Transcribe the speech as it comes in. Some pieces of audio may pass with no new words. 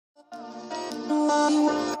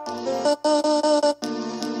Good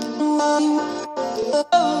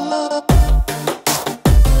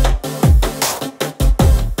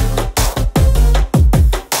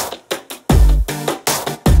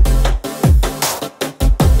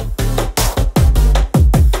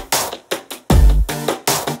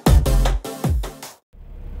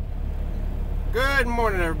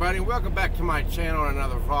morning, everybody. Welcome back to my channel and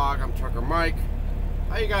another vlog. I'm Trucker Mike.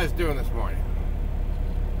 How you guys doing this morning?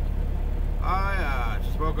 I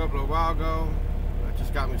just woke up a little while ago. I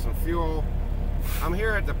just got me some fuel. I'm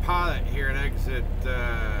here at the Pilot here at exit,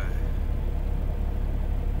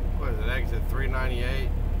 what is it, exit 398.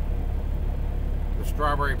 The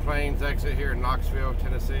Strawberry Plains exit here in Knoxville,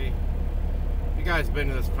 Tennessee. You guys been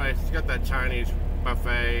to this place? It's got that Chinese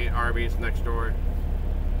buffet, Arby's next door.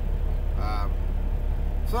 So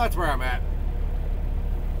that's where I'm at.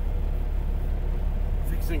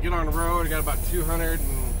 Fixing to get on the road. I got about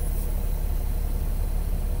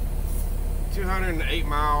 208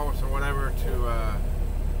 miles or whatever to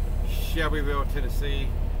Shelbyville, Tennessee.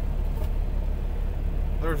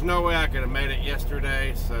 There's no way I could have made it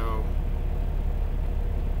yesterday, so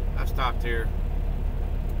I stopped here.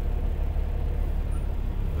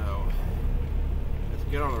 So let's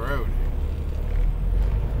get on the road.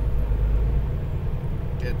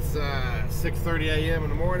 It's 6:30 a.m. in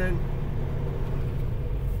the morning.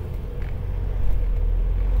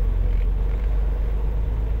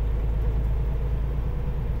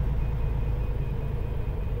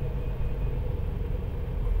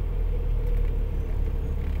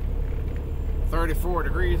 .34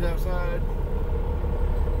 degrees outside.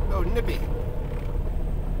 Oh, nippy.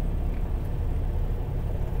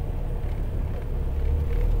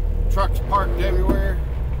 Trucks parked everywhere.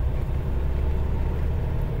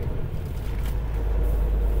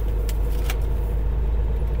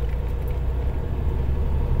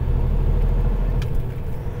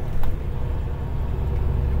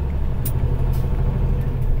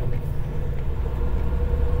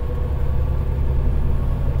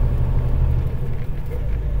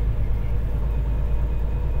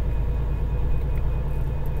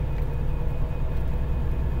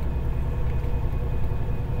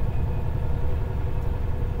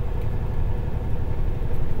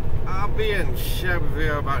 Be in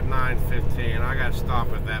Shelbyville about 9:15. I got to stop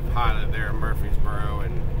at that Pilot there in Murfreesboro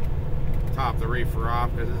and top the reefer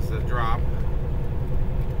off because this is a drop.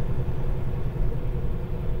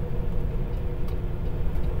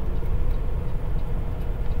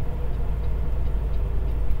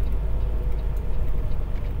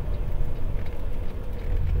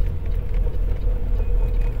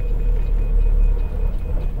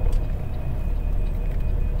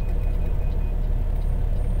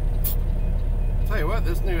 Tell you what,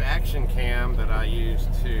 this new action cam that I use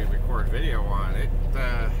to record video on, it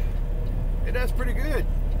does pretty good.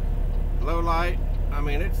 Low light. I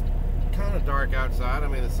mean, it's kind of dark outside. I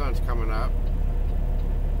mean, the sun's coming up,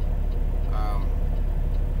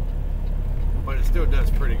 but it still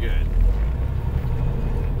does pretty good.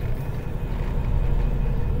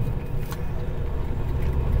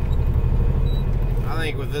 I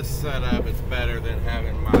think with this setup, it's better than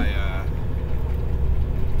having my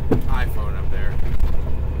iPhone up there.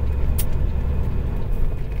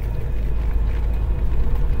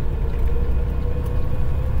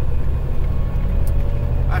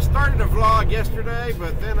 I started a vlog yesterday,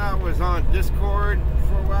 but then I was on Discord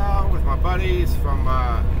for a while with my buddies from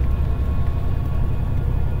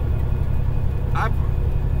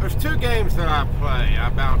there's two games that I play. I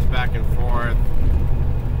bounce back and forth,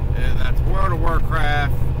 and that's World of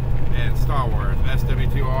Warcraft and Star Wars,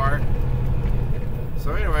 SW2R.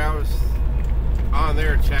 So anyway, I was on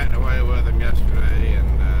there chatting away with them yesterday,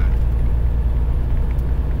 and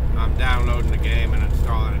I'm downloading the game and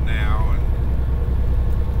installing it now, and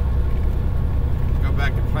go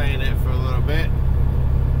back to playing it for a little bit.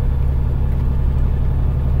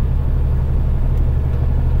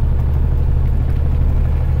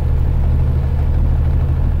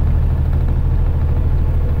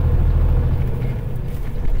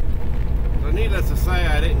 So needless to say,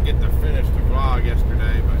 I didn't get to finish the vlog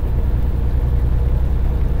yesterday, but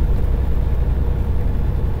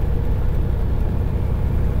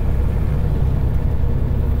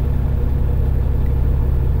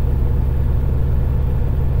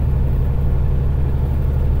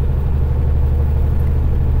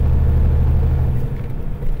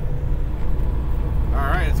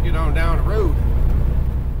get on down the road.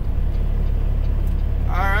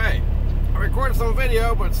 Alright, I recorded some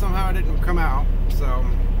video, but somehow it didn't come out. So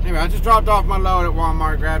anyway, I just dropped off my load at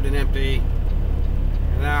Walmart, grabbed an empty,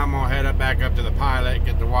 and now I'm gonna head up back up to the Pilot,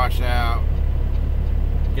 get the washout,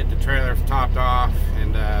 get the trailer topped off,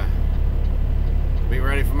 and be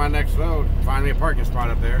ready for my next load. Find me a parking spot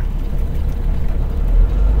up there.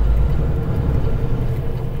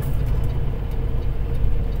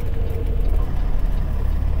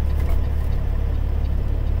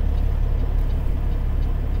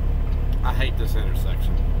 I hate this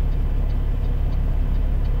intersection.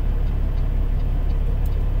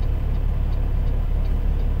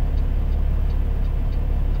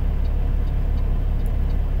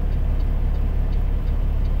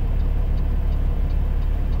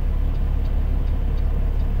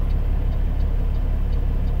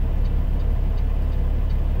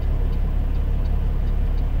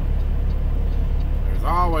 There's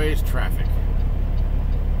always traffic.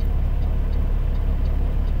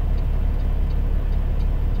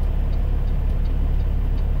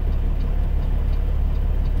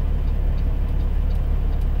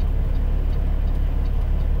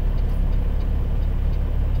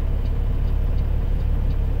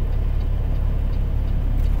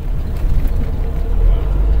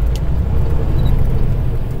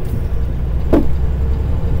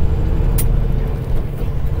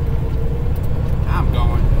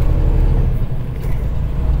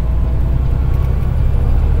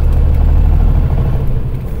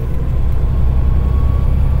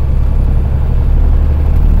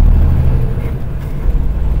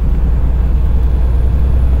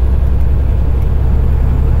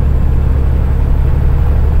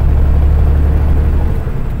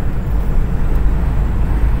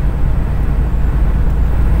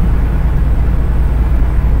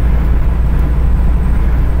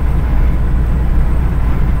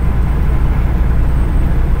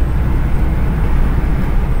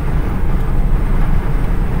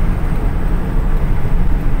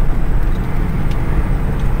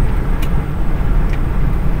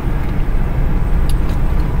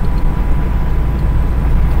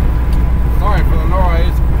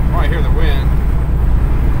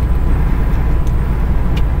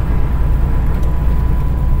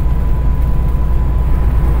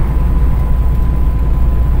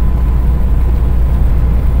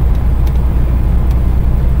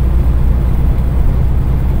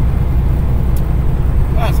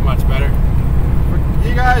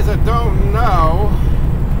 Don't know,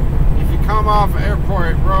 if you come off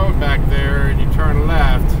Airport Road back there and you turn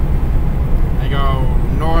left and go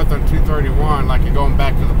north on 231 like you're going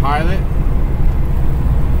back to the Pilot,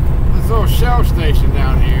 this little Shell station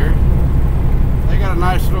down here, they got a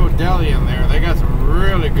nice little deli in there. They got some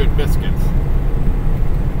really good biscuits.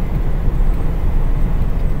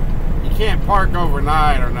 You can't park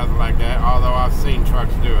overnight or nothing like that, although I've seen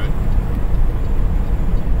trucks do it.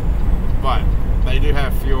 But they do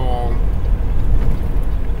have fuel.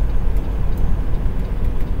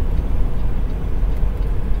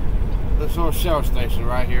 This little Shell station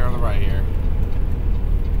right here on the right here.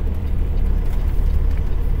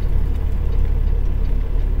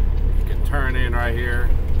 You can turn in right here.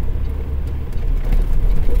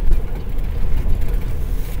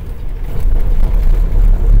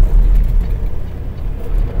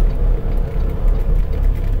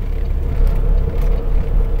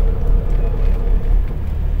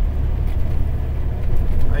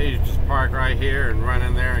 Park right here and run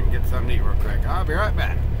in there and get something to eat real quick. I'll be right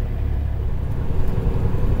back.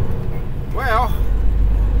 Well,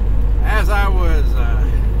 as I was,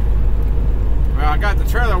 I got the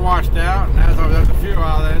trailer washed out, and as I was at the fuel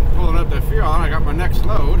outlet, pulling up the fuel outlet, I got my next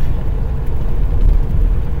load.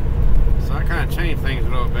 So I kind of changed things a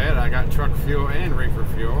little bit. I got truck fuel and reefer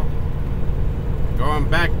fuel. Going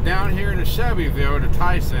back down here to Shelbyville to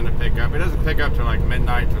Tyson to pick up. It doesn't pick up till like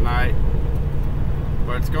midnight tonight.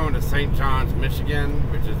 But it's going to St. John's,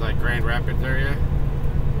 Michigan, which is like Grand Rapids area,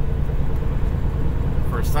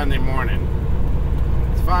 for Sunday morning.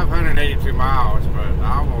 It's 582 miles, but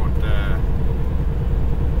I won't,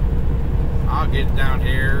 I'll get down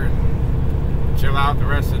here and chill out the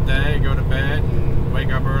rest of the day, go to bed, and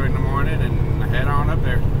wake up early in the morning and head on up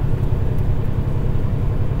there.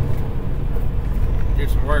 Do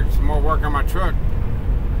some more work on my truck.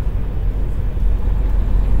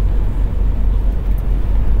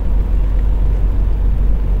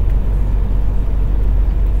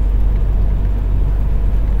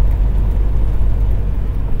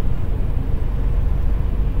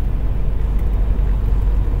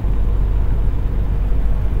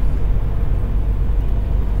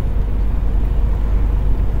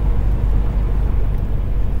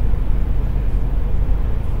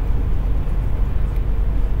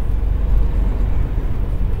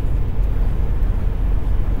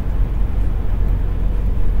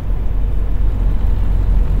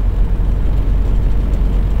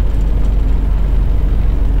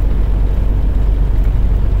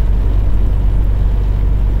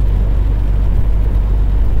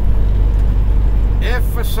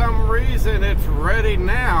 reason it's ready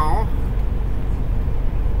now,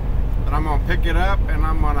 but I'm gonna pick it up and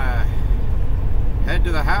I'm gonna head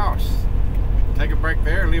to the house, take a break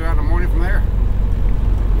there, and leave out in the morning from there.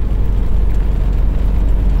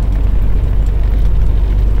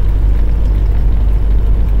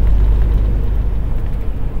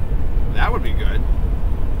 That would be good.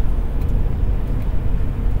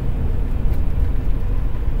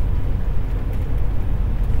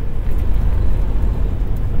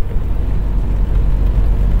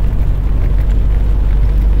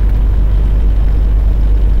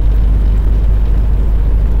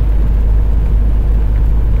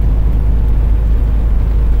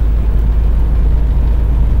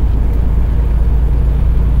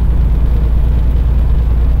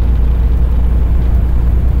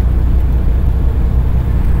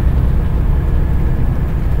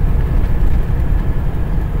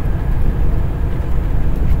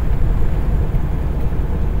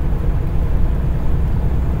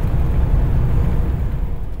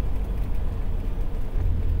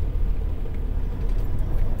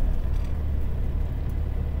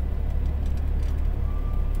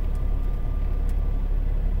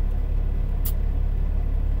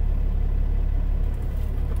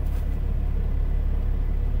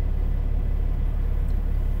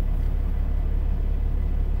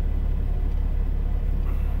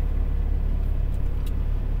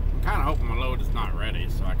 Hoping my load is not ready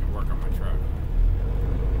so I can work on my truck.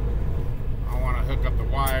 I want to hook up the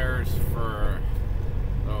wires for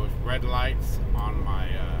those red lights on my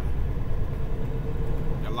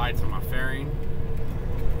the lights on my fairing,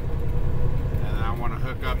 and I want to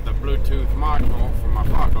hook up the Bluetooth module for my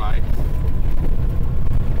fog lights.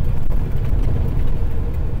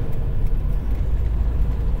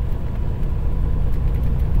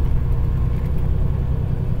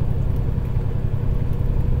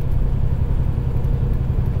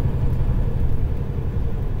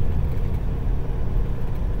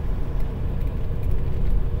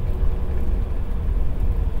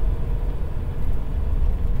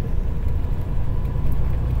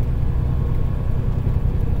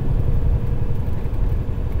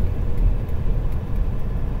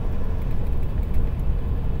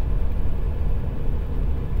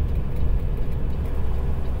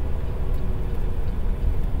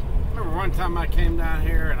 One time I came down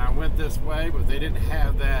here and I went this way, but they didn't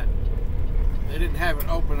have that. They didn't have it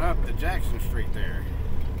open up to Jackson Street there.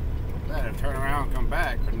 I had to turn around and come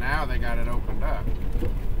back, but now they got it opened up.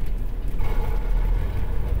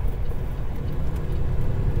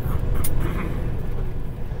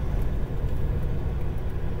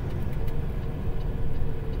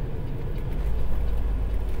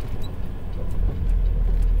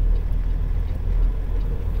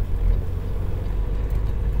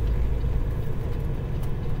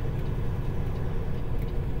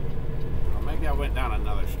 I went down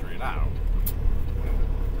another street. I don't know.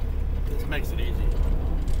 This makes it easy.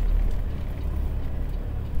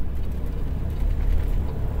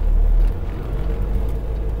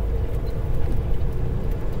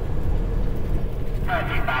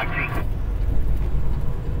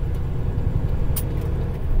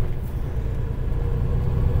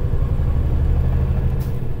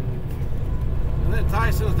 And then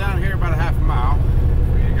Tyson's down here about a half a mile.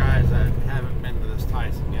 For you guys that haven't been to this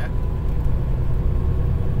Tyson yet.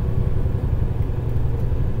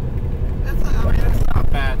 It's not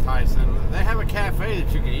bad, Tyson. They have a cafe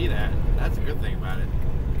that you can eat at. That's a good thing about it.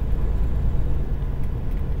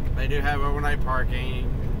 They do have overnight parking,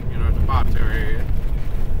 you know, at the Bobtail area.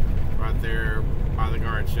 Right there by the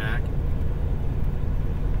guard shack.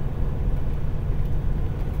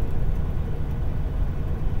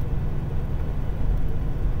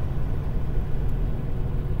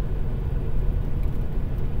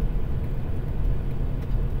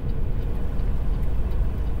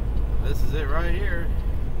 This is it right here.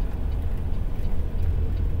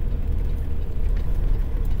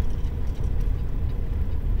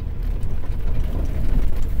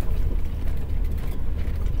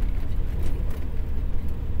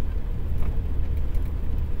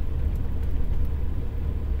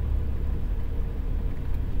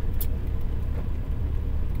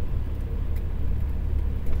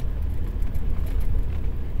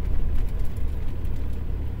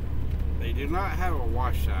 They do not have a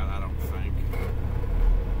washout, I don't think.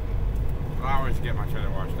 But I always get my trailer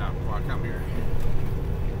washed out before I come here.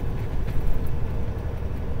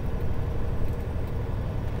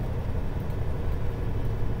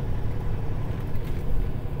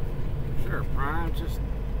 Sure, Prime, just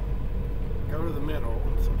go to the middle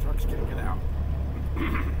so trucks can't get out.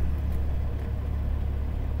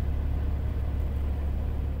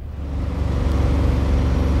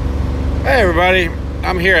 Hey everybody,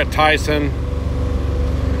 I'm here at Tyson.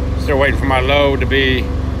 Still waiting for my load to be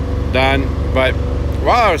done, but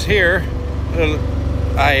while I was here,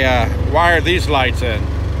 I wired these lights in.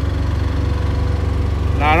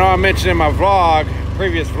 Now I know I mentioned in my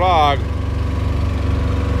previous vlog,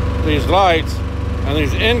 these lights and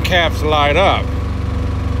these end caps light up,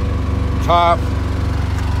 top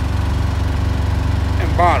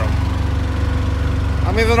and bottom.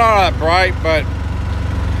 I mean, they're not that bright, but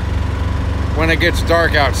when it gets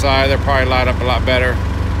dark outside, they'll probably light up a lot better.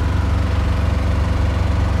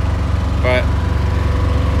 But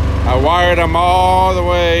I wired them all the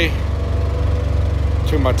way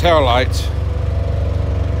to my tail lights.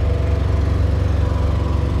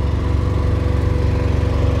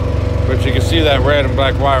 But you can see that red and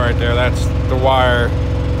black wire right there. That's the wire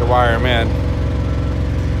to wire them in.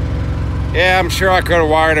 Yeah, I'm sure I could have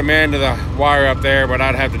wired them into the wire up there, but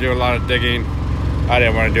I'd have to do a lot of digging. I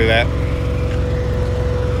didn't want to do that.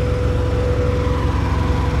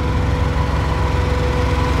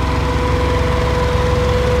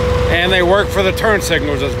 And they work for the turn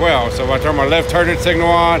signals as well. So if I turn my left turning signal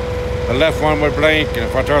on, the left one would blink, and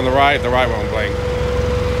if I turn the right one would blink.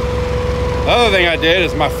 The other thing I did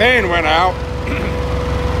is my fan went out,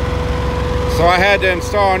 so I had to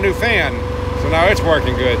install a new fan. So now it's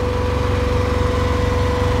working good.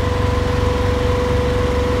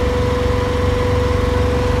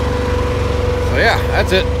 So yeah,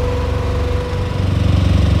 that's it.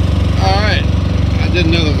 Alright, I did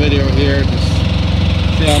another video here, just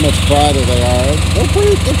see how much brighter they are. They're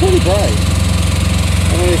pretty bright.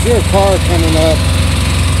 I mean, if you're a car coming up,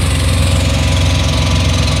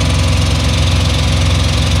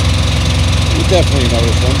 you definitely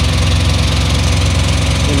notice them.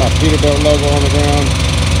 See my Peterbilt logo on the ground?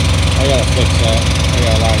 I gotta fix that. I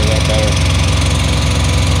gotta line it up better.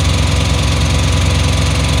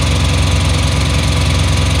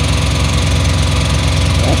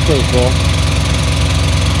 That's pretty cool.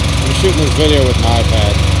 I'm shooting this video with my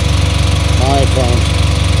iPad. My iPhone's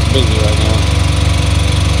busy right now.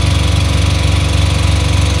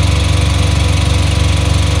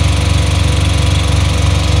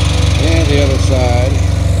 And the other side.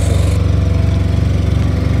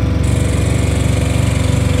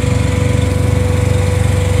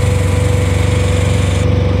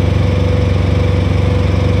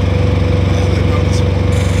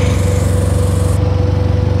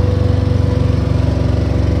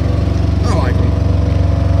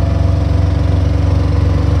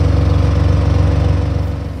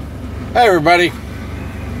 Hey everybody.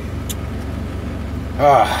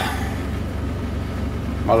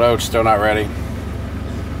 My load's still not ready,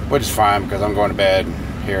 which is fine because I'm going to bed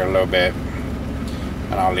here in a little bit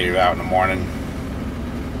and I'll leave it out in the morning.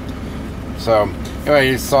 So anyway,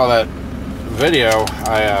 you saw that video.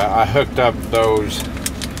 I hooked up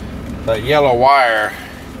that yellow wire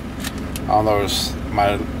on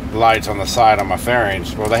my lights on the side on my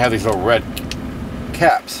fairings. Well, they have these little red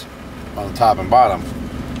caps on the top and bottom,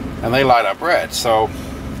 and they light up red. So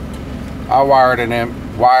I wired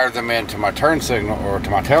them into my turn signal, or to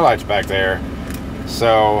my taillights back there,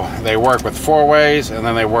 so they work with 4 ways, and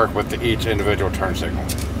then they work with each individual turn signal.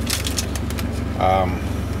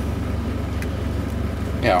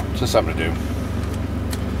 You know, just something to do.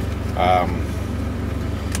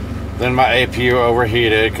 Then my APU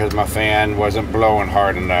overheated because my fan wasn't blowing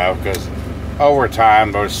hard enough, because over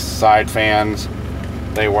time those side fans,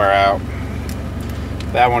 they wear out.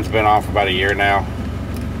 That one's been on for about a year now,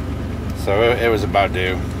 so it was about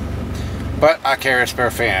due. But I carry a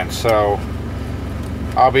spare fan, so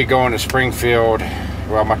I'll be going to Springfield.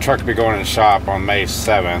 Well, my truck will be going in the shop on May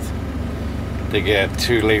 7th to get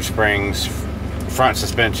 2 leaf springs, front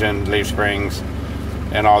suspension, leaf springs,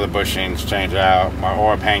 and all the bushings changed out. My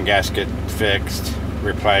oil pan gasket fixed,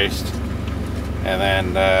 replaced, and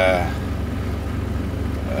then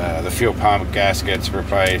the fuel pump gaskets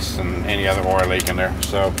replaced, and any other oil leak in there.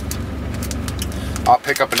 So I'll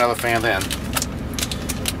pick up another fan then.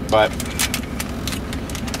 But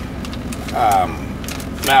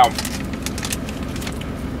now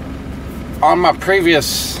on my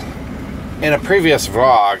in a previous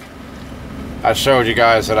vlog, I showed you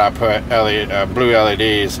guys that I put blue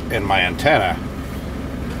LEDs in my antenna,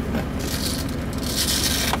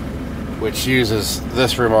 which uses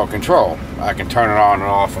this remote control. I can turn it on and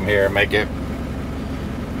off from here, make it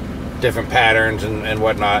different patterns and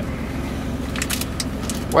whatnot.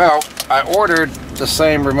 Well, I ordered the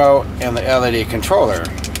same remote and the LED controller,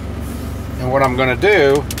 and what I'm going to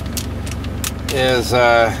do is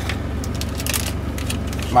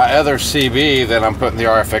my other CB that I'm putting the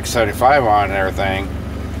RFX 75 on and everything,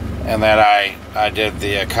 and that I did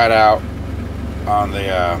the cutout on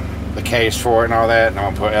the case for it and all that, and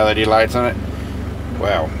I'm gonna put LED lights on it.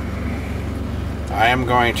 Well, I am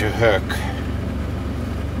going to hook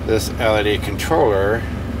this LED controller.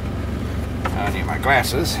 I need my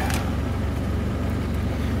glasses,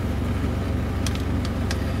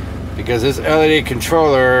 because this LED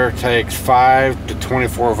controller takes 5 to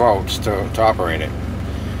 24 volts to operate it.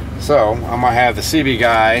 So I'm gonna have the CB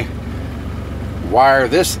guy wire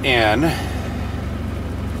this in,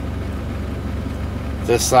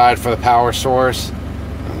 this side for the power source,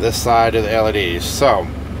 and this side to the LEDs. So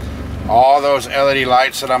all those LED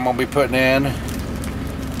lights that I'm gonna be putting in,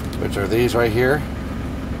 which are these right here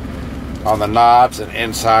on the knobs and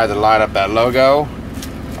inside to light up that logo,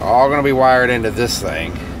 are all gonna be wired into this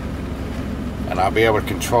thing, and I'll be able to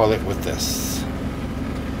control it with this.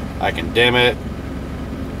 I can dim it,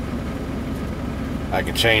 I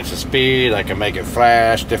can change the speed, I can make it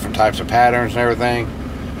flash, different types of patterns and everything.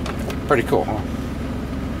 Pretty cool, huh?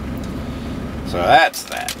 So that's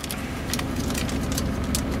that.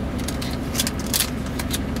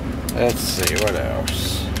 Let's see, what else?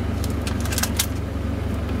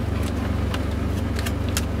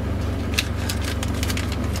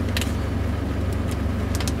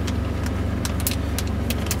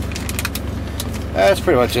 That's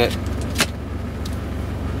pretty much it.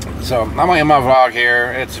 So I'm gonna end my vlog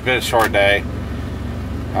here. It's been a short day.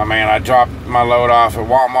 I mean, I dropped my load off at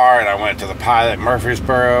Walmart. I went to the Pilot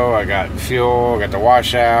Murfreesboro. I got fuel, got the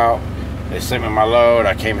washout. They sent me my load.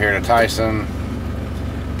 I came here to Tyson.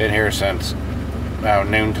 Been here since about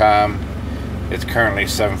noontime. It's currently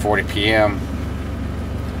 7:40 p.m.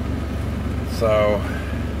 So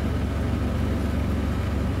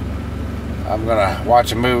I'm gonna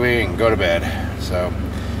watch a movie and go to bed. So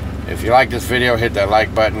if you like this video, hit that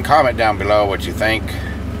like button. Comment down below what you think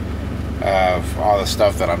of all the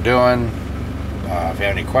stuff that I'm doing. If you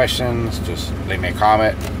have any questions, just leave me a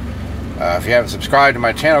comment. If you haven't subscribed to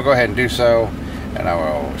my channel, go ahead and do so, and I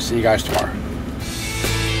will see you guys tomorrow.